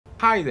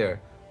Hi there,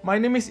 my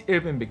name is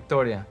Irving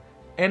Victoria,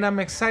 and I'm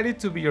excited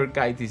to be your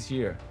guide this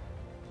year.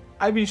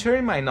 I've been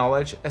sharing my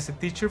knowledge as a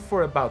teacher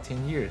for about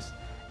 10 years,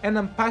 and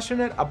I'm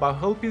passionate about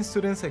helping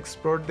students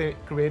explore the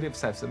creative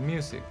sides of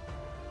music.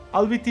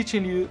 I'll be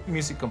teaching you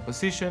music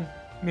composition,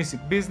 music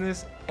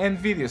business, and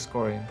video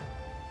scoring.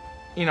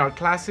 In our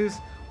classes,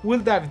 we'll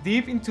dive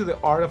deep into the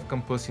art of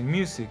composing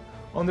music,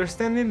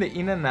 understanding the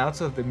in and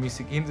outs of the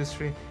music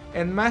industry,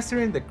 and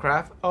mastering the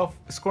craft of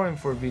scoring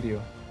for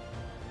video.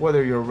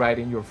 Whether you're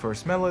writing your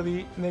first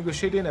melody,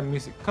 negotiating a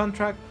music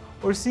contract,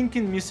 or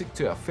syncing music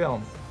to a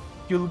film,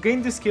 you'll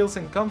gain the skills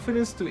and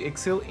confidence to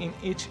excel in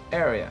each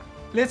area.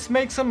 Let's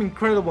make some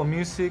incredible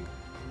music,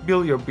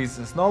 build your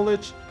business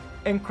knowledge,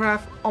 and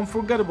craft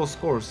unforgettable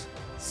scores.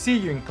 See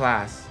you in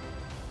class!